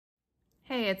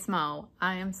Hey, it's Mo.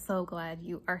 I am so glad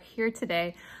you are here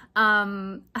today.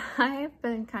 I've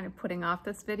been kind of putting off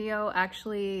this video.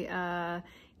 Actually, in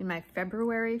my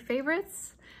February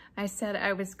favorites, I said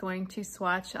I was going to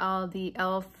swatch all the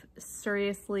Elf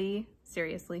SRSLY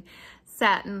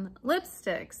Satin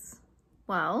Lipsticks.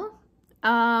 Well,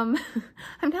 I'm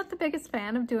not the biggest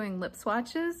fan of doing lip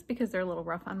swatches because they're a little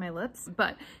rough on my lips,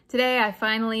 but today I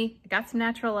finally got some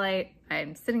natural light.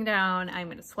 I'm sitting down, I'm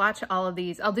gonna swatch all of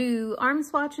these. I'll do arm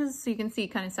swatches so you can see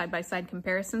kind of side-by-side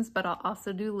comparisons, but I'll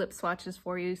also do lip swatches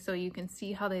for you so you can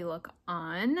see how they look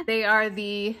on. They are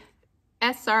the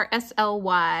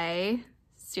SRSLY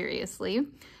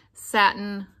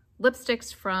Satin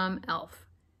Lipsticks from Elf.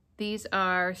 These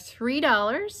are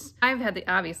 $3.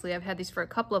 Obviously I've had these for a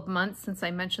couple of months since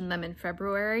I mentioned them in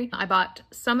February. I bought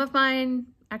some of mine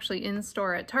actually in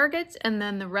store at Target, and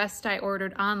then the rest I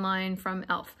ordered online from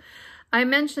Elf. I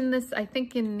mentioned this, I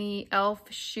think, in the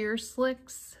Elf Sheer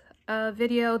Slicks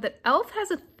video, that Elf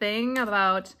has a thing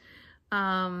about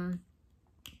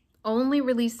only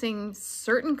releasing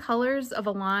certain colors of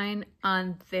a line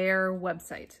on their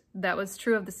website. That was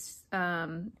true of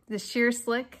the Sheer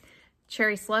Slick.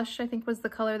 Cherry Slush, I think, was the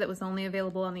color that was only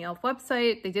available on the Elf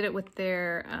website. They did it with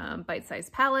their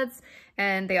bite-sized palettes,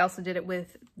 and they also did it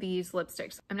with these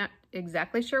lipsticks. I'm not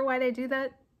exactly sure why they do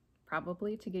that.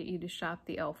 Probably to get you to shop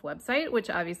the Elf website, which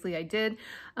obviously I did.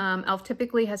 Elf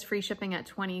typically has free shipping at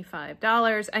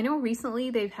 $25. I know recently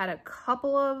they've had a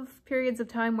couple of periods of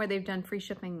time where they've done free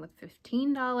shipping with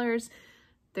 $15.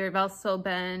 There have also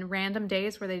been random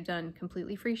days where they've done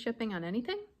completely free shipping on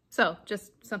anything. So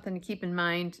just something to keep in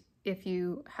mind if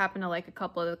you happen to like a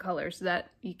couple of the colors that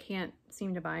you can't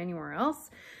seem to buy anywhere else.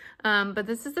 But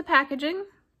this is the packaging.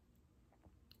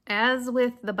 As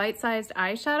with the bite-sized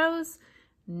eyeshadows,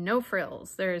 no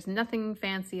frills. There is nothing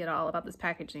fancy at all about this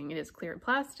packaging. It is clear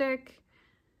plastic.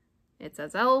 It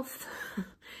says Elf.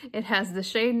 It has the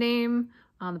shade name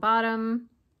on the bottom.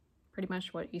 Pretty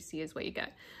much what you see is what you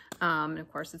get. And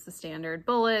of course, it's the standard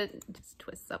bullet. It just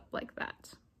twists up like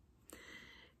that.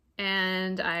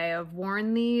 And I have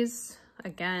worn these.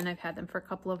 Again, I've had them for a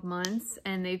couple of months,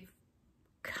 and they've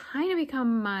kind of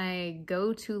become my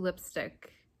go-to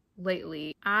lipstick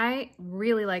lately. I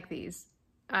really like these.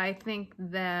 I think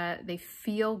that they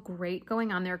feel great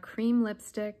going on. They're a cream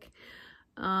lipstick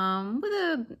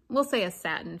with we'll say a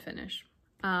satin finish.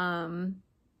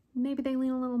 Maybe they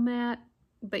lean a little matte,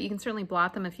 but you can certainly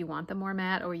blot them if you want them more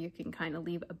matte, or you can kind of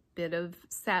leave a bit of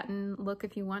satin look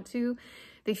if you want to.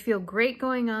 They feel great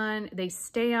going on. They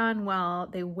stay on well,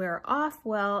 they wear off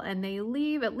well, and they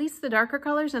leave, at least the darker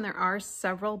colors, and there are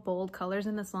several bold colors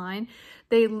in this line,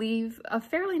 they leave a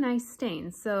fairly nice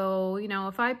stain. So, you know,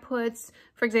 if I put,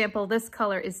 for example, this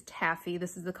color is Taffy.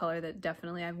 This is the color that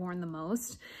definitely I've worn the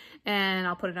most. And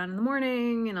I'll put it on in the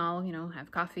morning, and I'll, you know,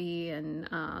 have coffee,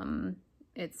 and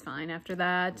it's fine after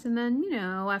that. And then, you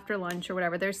know, after lunch or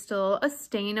whatever, there's still a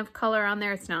stain of color on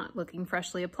there. It's not looking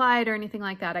freshly applied or anything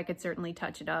like that. I could certainly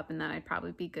touch it up, and then I'd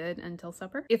probably be good until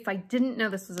supper. If I didn't know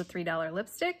this was a $3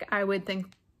 lipstick, I would think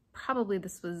probably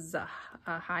this was a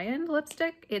high-end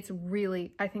lipstick. It's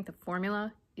really, I think the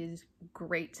formula is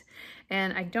great.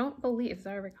 And I don't believe, as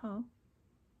I recall,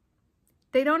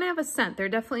 they don't have a scent. They're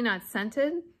definitely not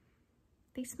scented.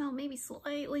 They smell maybe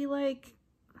slightly like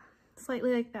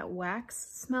that wax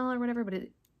smell or whatever, but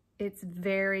it's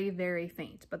very, very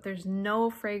faint. But there's no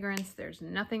fragrance, there's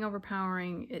nothing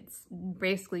overpowering. It's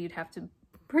basically, you'd have to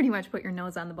pretty much put your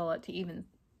nose on the bullet to even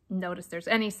notice there's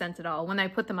any scent at all. When I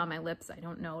put them on my lips, I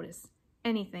don't notice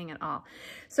anything at all.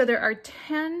 So there are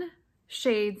 10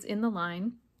 shades in the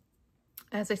line.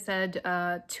 As I said,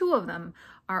 2 of them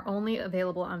are only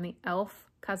available on the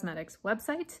Elf Cosmetics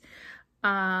website.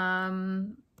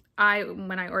 When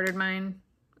I ordered mine,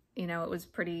 you know, it was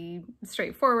pretty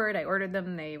straightforward. I ordered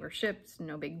them, they were shipped,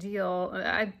 no big deal.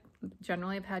 I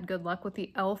generally have had good luck with the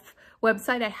Elf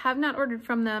website. I have not ordered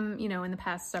from them, you know, in the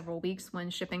past several weeks when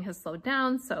shipping has slowed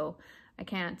down, so I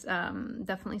can't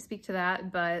definitely speak to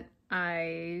that, but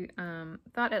I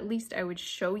thought at least I would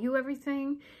show you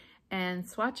everything and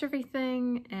swatch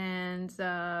everything and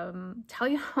tell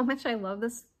you how much I love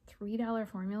this $3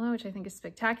 formula, which I think is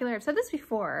spectacular. I've said this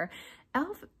before,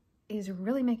 Elf is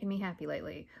really making me happy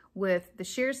lately with the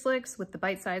sheer slicks, with the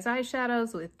bite-sized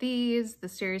eyeshadows, with these, the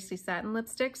SRSLY Satin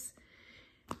Lipsticks.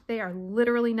 They are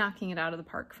literally knocking it out of the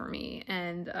park for me.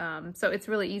 And so it's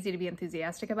really easy to be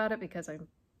enthusiastic about it because I'm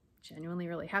genuinely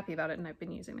really happy about it and I've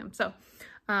been using them. So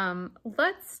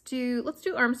let's do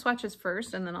arm swatches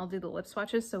first, and then I'll do the lip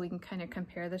swatches so we can kind of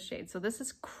compare the shades. So this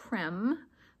is Creme.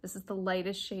 This is the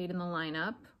lightest shade in the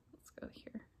lineup. Let's go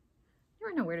here. I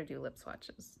never know where to do lip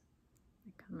swatches.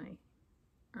 Like on my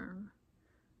arm.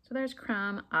 So there's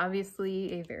Crumb,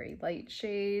 obviously a very light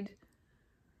shade.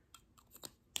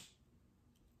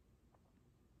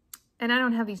 And I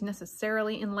don't have these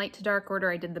necessarily in light to dark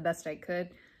order. I did the best I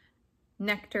could.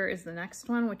 Nectar is the next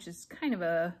one, which is kind of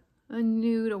a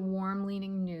nude, a warm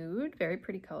leaning nude. Very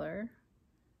pretty color.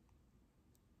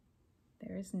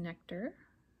 There's Nectar.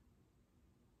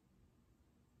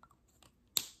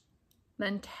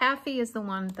 Then Taffy is the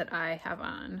one that I have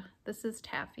on. This is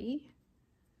Taffy.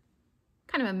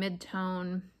 Kind of a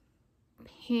mid-tone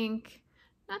pink.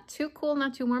 Not too cool,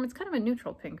 not too warm. It's kind of a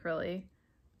neutral pink, really.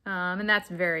 And that's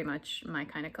very much my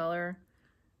kind of color.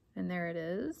 And there it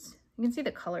is. You can see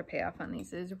the color payoff on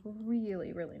these is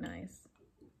really, really nice.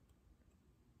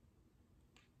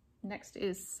 Next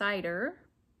is Cider,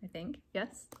 I think.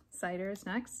 Yes, Cider is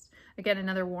next. Again,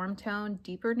 another warm tone,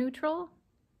 deeper neutral.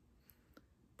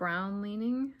 Brown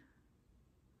leaning.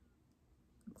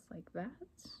 Looks like that.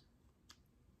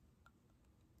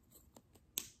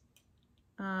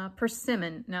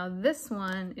 Persimmon. Now this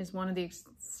one is one of the,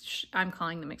 I'm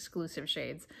calling them exclusive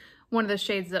shades. One of the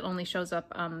shades that only shows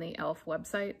up on the Elf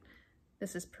website.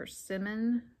 This is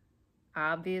Persimmon.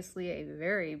 Obviously a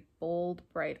very bold,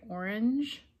 bright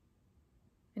orange.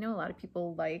 I know a lot of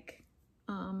people like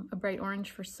a bright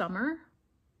orange for summer,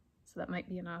 so that might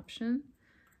be an option.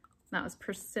 That was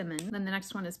Persimmon. Then the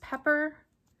next one is Pepper,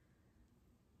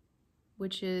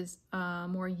 which is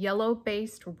more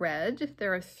yellow-based red.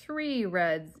 There are 3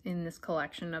 reds in this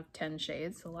collection of 10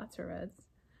 shades, so lots of reds.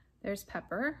 There's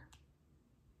Pepper.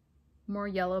 More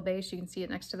yellow-based, you can see it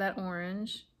next to that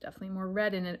orange. Definitely more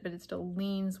red in it, but it still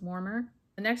leans warmer.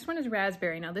 The next one is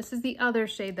Raspberry. Now this is the other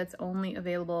shade that's only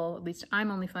available, at least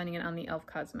I'm only finding it on the Elf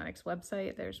Cosmetics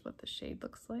website. There's what the shade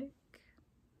looks like.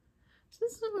 So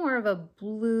this is more of a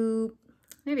blue,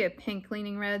 maybe a pink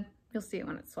leaning red. You'll see it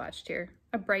when it's swatched here.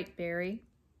 A bright berry.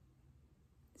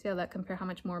 See how that compare how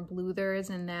much more blue there is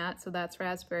in that. So that's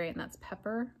Raspberry and that's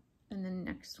Pepper. And the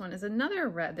next one is another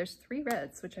red. There's 3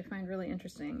 reds, which I find really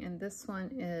interesting. And this one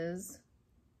is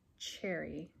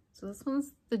Cherry. So this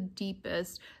one's the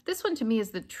deepest. This one to me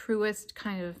is the truest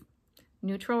kind of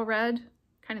neutral red,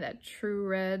 kind of that true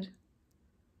red.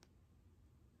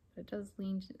 But it does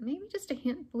lean maybe just a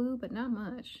hint blue, but not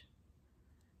much.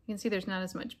 You can see there's not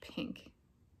as much pink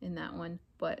in that one,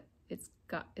 but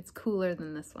it's cooler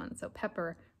than this one. So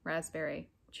Pepper, Raspberry,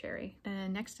 Cherry.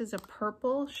 And next is a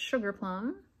purple Sugar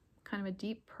Plum, kind of a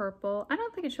deep purple. I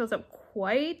don't think it shows up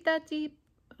quite that deep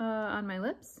on my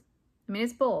lips. I mean,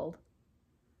 it's bold.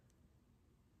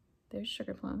 There's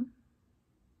Sugar Plum.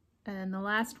 And the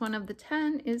last one of the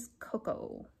 10 is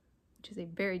Cocoa, which is a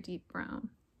very deep brown.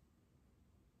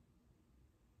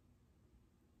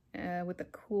 With a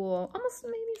cool, almost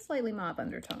maybe slightly mauve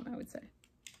undertone, I would say.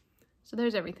 So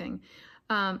there's everything.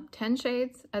 10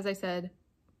 shades, as I said,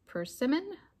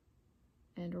 Persimmon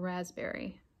and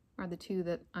Raspberry are the 2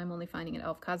 that I'm only finding at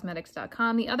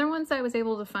elfcosmetics.com. The other ones I was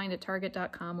able to find at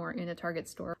target.com or in a Target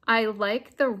store. I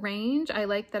like the range. I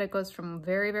like that it goes from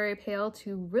very, very pale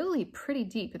to really pretty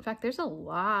deep. In fact, there's a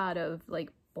lot of like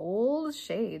bold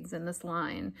shades in this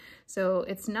line. So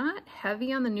it's not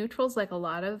heavy on the neutrals like a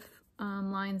lot of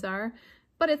lines are,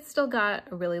 but it's still got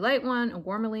a really light one, a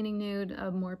warmer leaning nude,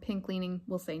 a more pink leaning,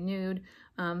 we'll say nude.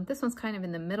 This one's kind of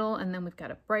in the middle, and then we've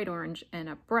got a bright orange and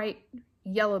a bright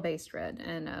yellow based red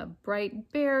and a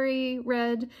bright berry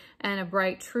red and a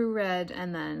bright true red,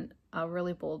 and then a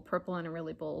really bold purple and a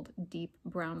really bold deep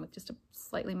brown with just a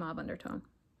slightly mauve undertone.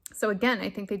 So again, I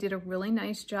think they did a really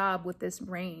nice job with this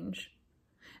range.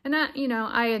 And you know,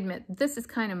 I admit this is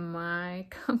kind of my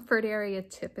comfort area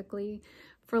typically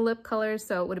for lip colors,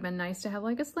 so it would have been nice to have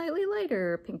like a slightly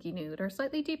lighter pinky nude or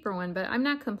slightly deeper one, but I'm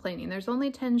not complaining. There's only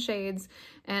 10 shades,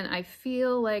 and I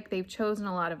feel like they've chosen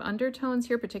a lot of undertones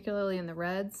here, particularly in the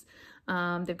reds.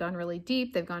 They've gone really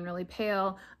deep, they've gone really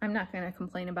pale. I'm not going to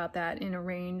complain about that in a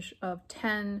range of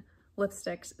 10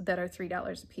 lipsticks that are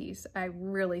 $3 a piece. I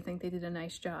really think they did a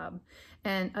nice job.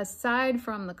 And aside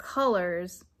from the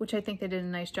colors, which I think they did a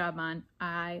nice job on,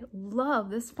 I love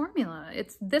this formula.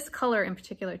 It's this color in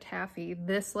particular, Taffy,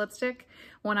 this lipstick.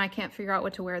 When I can't figure out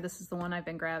what to wear, this is the one I've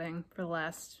been grabbing for the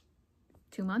last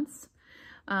 2 months.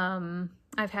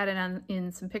 I've had it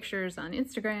in some pictures on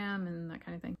Instagram and that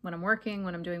kind of thing. When I'm working,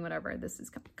 when I'm doing whatever, this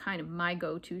is kind of my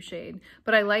go-to shade.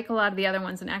 But I like a lot of the other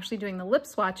ones, and actually doing the lip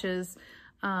swatches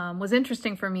was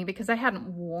interesting for me because I hadn't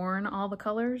worn all the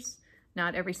colors,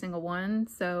 not every single one.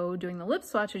 So doing the lip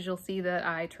swatches, you'll see that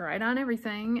I tried on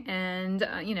everything, and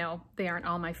you know, they aren't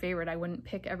all my favorite. I wouldn't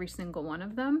pick every single one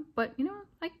of them, but you know,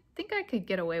 I think I could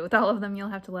get away with all of them. You'll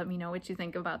have to let me know what you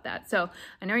think about that. So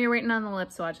I know you're waiting on the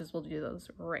lip swatches. We'll do those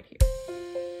right here.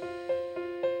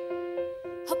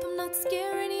 Hope I'm not not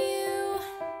scaring you,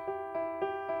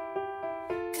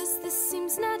 'cause this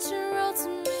seems natural to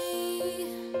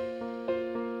me.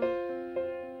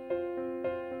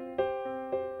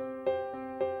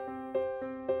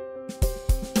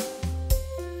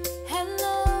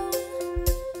 Hello,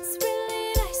 it's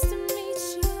really nice to meet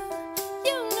you.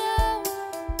 You know,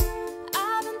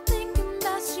 I've been thinking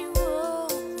about you all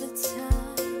the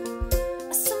time.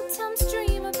 I sometimes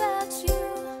dream about you.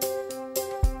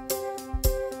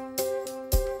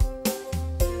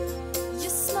 Your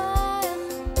smile,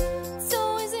 it's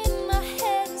always in my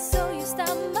head, and so you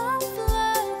stop my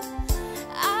flow.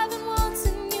 I've been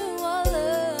wanting you all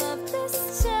of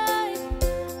this time.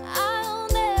 I'll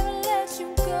never let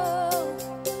you go.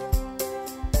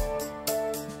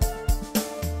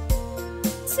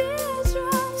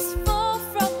 Teardrops fall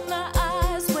from my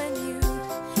eyes when you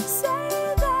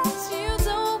say that you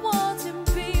don't want to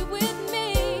be with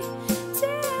me.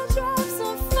 Teardrops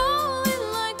are falling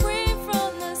like rain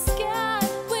from the sky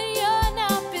when you're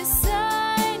not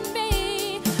beside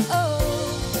me.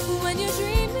 Oh, when you're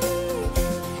dreaming,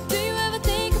 do you ever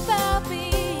think about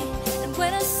me? And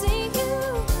when I see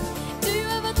you, do you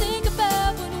ever think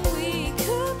about when we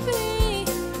could be?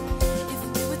 If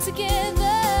we were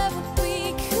together, what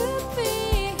we could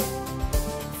be.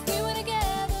 If we were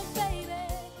together, baby.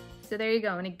 So there you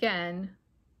go. And again,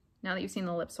 now that you've seen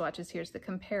the lip swatches, here's the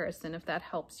comparison if that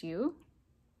helps you.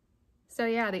 So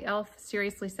yeah, the Elf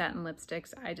SRSLY Satin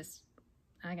Lipsticks,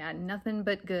 I got nothing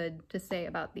but good to say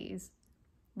about these.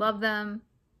 Love them,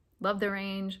 love the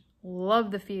range,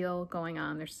 love the feel going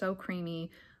on. They're so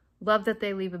creamy. Love that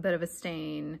they leave a bit of a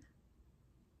stain.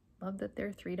 Love that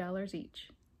they're $3 each.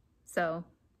 So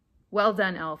well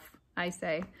done, Elf, I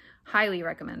say. Highly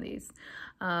recommend these.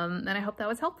 And I hope that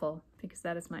was helpful because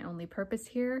that is my only purpose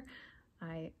here.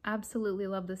 I absolutely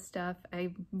love this stuff.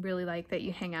 I really like that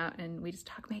you hang out and we just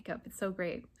talk makeup. It's so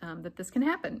great that this can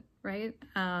happen, right?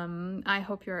 I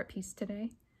hope you're at peace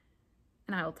today,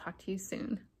 and I will talk to you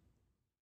soon.